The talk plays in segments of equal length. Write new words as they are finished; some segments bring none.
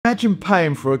Imagine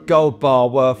paying for a gold bar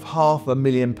worth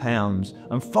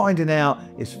 £500,000 and finding out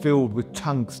it's filled with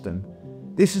tungsten.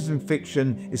 This isn't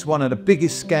fiction, it's one of the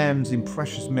biggest scams in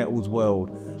precious metals world.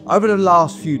 Over the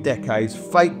last few decades,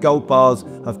 fake gold bars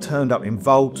have turned up in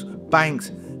vaults, banks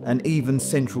and even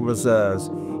central reserves.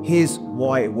 Here's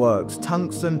why it works.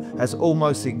 Tungsten has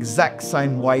almost the exact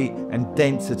same weight and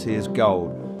density as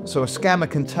gold. So a scammer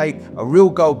can take a real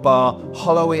gold bar,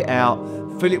 hollow it out,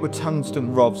 fill it with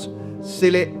tungsten rods,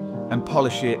 seal it and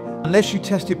polish it. Unless you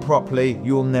test it properly,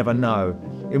 you'll never know.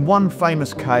 In one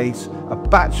famous case, a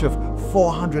batch of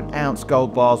 400-ounce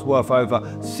gold bars worth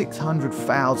over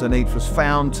 600,000 each was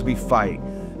found to be fake.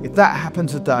 If that happened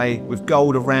today with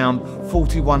gold around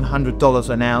 $4,100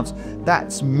 an ounce,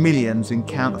 that's millions in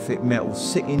counterfeit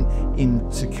metals sitting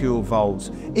in secure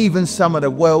vaults. Even some of the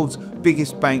world's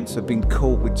biggest banks have been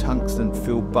caught with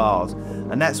tungsten-filled bars.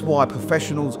 And that's why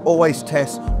professionals always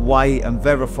test, weigh and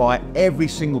verify every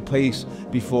single piece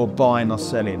before buying or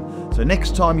selling. So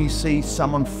next time you see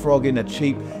someone frogging a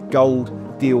cheap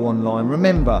gold deal online,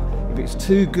 remember, if it's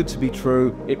too good to be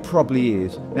true, it probably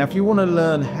is. Now if you want to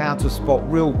learn how to spot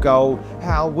real gold,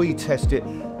 how we test it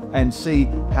and see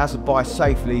how to buy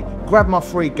safely, grab my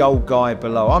free gold guide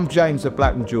below. I'm James at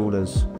Blackman Jewelers.